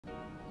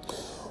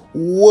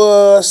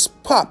What's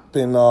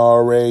poppin',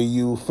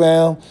 RAU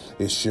fam?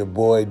 It's your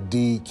boy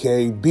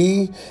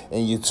DKB,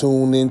 and you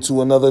tune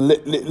into another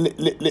lit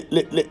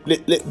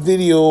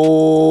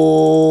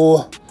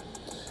video.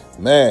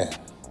 Man,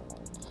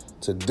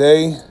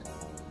 today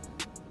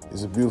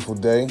is a beautiful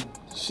day.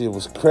 Shit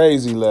was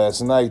crazy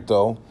last night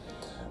though.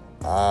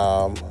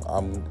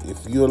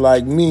 If you're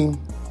like me,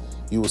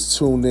 you was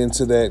tuned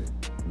into that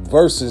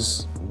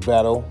versus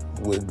battle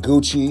with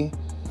Gucci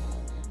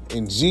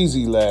and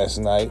Jeezy last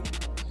night.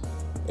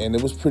 And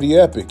it was pretty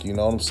epic, you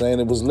know what I'm saying?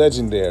 It was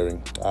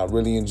legendary. I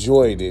really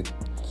enjoyed it.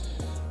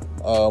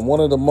 One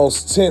of the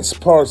most tense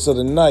parts of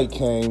the night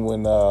came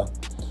when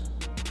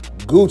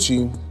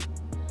Gucci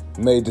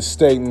made the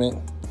statement,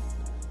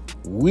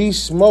 "We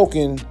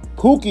smoking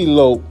Pookie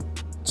Loc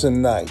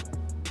tonight."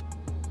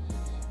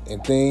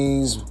 And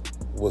things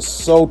was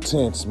so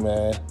tense,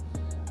 man.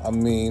 I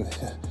mean,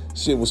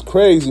 shit was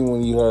crazy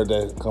when you heard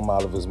that come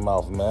out of his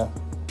mouth, man.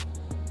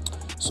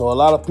 So a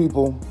lot of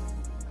people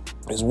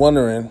is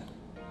wondering,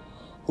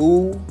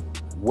 who,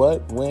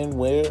 what, when,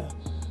 where?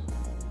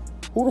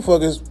 Who the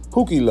fuck is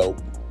Pookie Loc?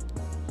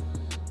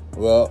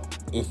 Well,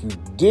 if you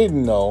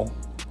didn't know,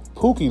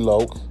 Pookie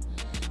Loc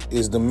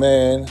is the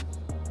man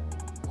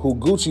who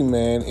Gucci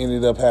Mane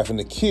ended up having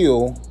to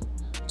kill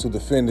to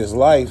defend his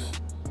life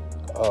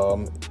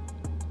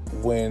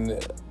when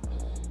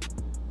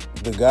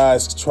the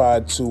guys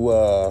tried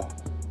to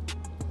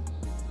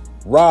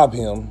rob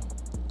him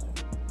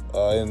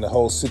in the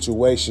whole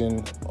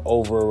situation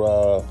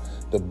over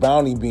the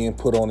bounty being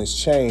put on his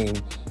chain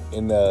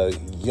in the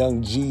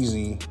Young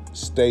Jeezy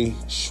Stay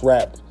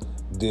Strapped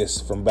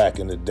disc from back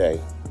in the day.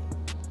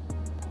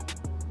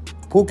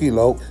 Pookie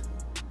Loc,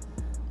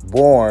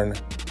 born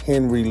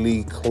Henry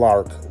Lee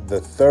Clark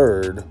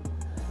III,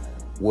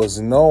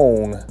 was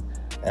known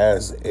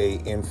as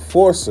an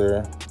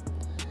enforcer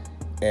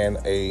and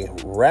a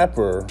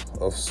rapper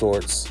of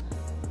sorts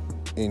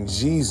in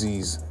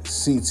Jeezy's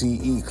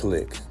CTE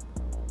clique.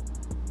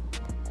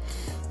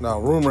 Now,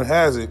 rumor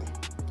has it,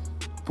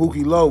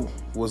 Pookie Loc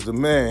was the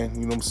man,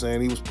 you know what I'm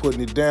saying? He was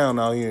putting it down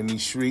out here in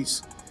these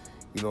streets,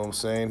 you know what I'm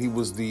saying? He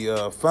was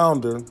the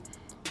founder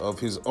of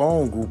his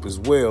own group as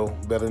well,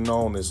 better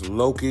known as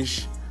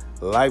Locish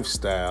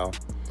Lifestyle,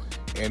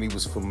 and he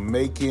was from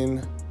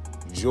Macon,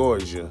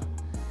 Georgia.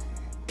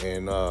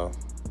 And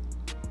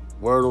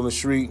word on the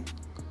street,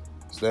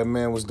 that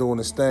man was doing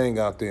his thing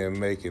out there in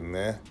Macon,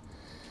 man.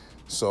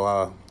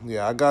 So,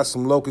 yeah, I got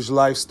some Locish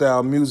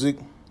Lifestyle music,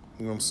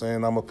 you know what I'm saying,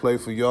 I'm gonna play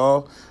for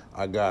y'all.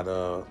 I got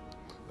a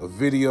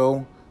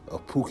video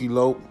of Pookie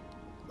Loc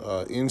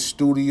in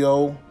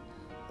studio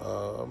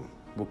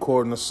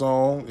recording a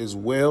song as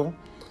well.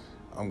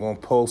 I'm gonna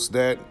post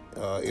that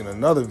in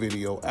another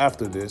video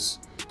after this,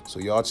 so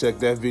y'all check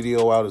that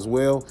video out as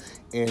well.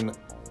 And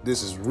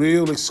this is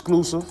real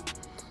exclusive,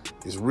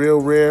 it's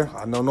real rare.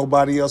 I know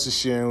nobody else is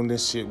sharing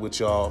this shit with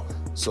y'all,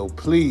 so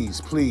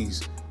please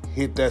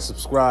hit that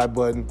subscribe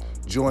button,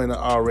 join the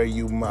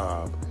RAU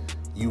mob.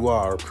 You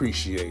are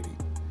appreciated.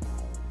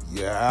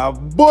 Yeah,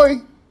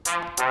 boy.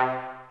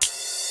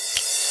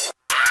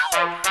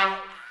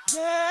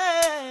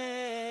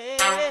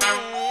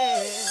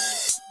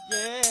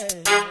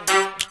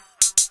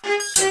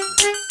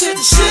 Did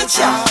the shit,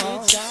 y'all.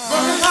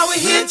 Wonder how we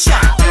hit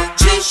y'all.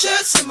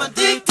 T-shirts and my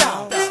dick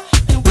dogs.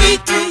 And we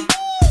three,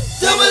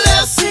 double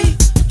LC.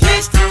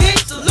 Gangsta,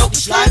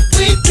 Locish like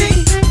we be.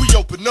 We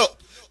open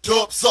up,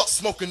 dubs up,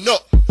 smoking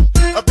up.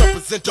 I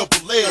represent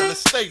double L and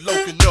stay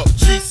loking up.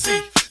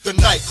 GC, the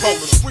night caller,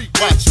 street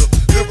watcher,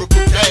 lyrical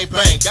gang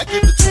bang. I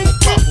give it to him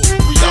proper.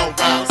 We all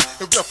rise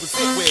and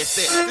represent where it's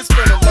at. It's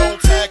been a long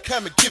time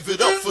coming, give it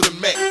up for the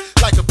Mac.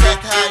 Like a back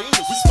hyena,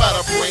 we spot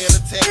our brand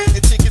attack. And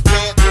chickens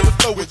dance to the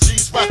flow and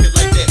G's rock it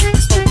like that. We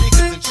smoke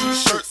niggas in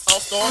G-shirts, all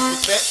stars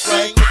with that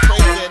string. It's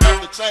crazy and off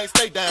the chain,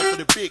 stay down for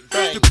the big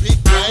bang. The big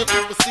bang,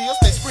 people see us,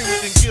 they scream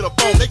and get up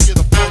on, they get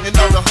up on. And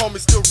all the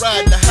homies still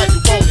riding the how you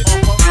want it.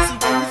 See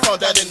where we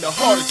found out in the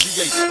heart of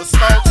GA, a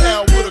small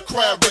town with a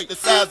crime rate the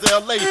size of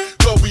LA.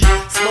 Where we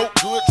smoke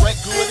good, drink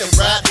good, and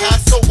ride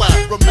high, so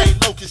I remain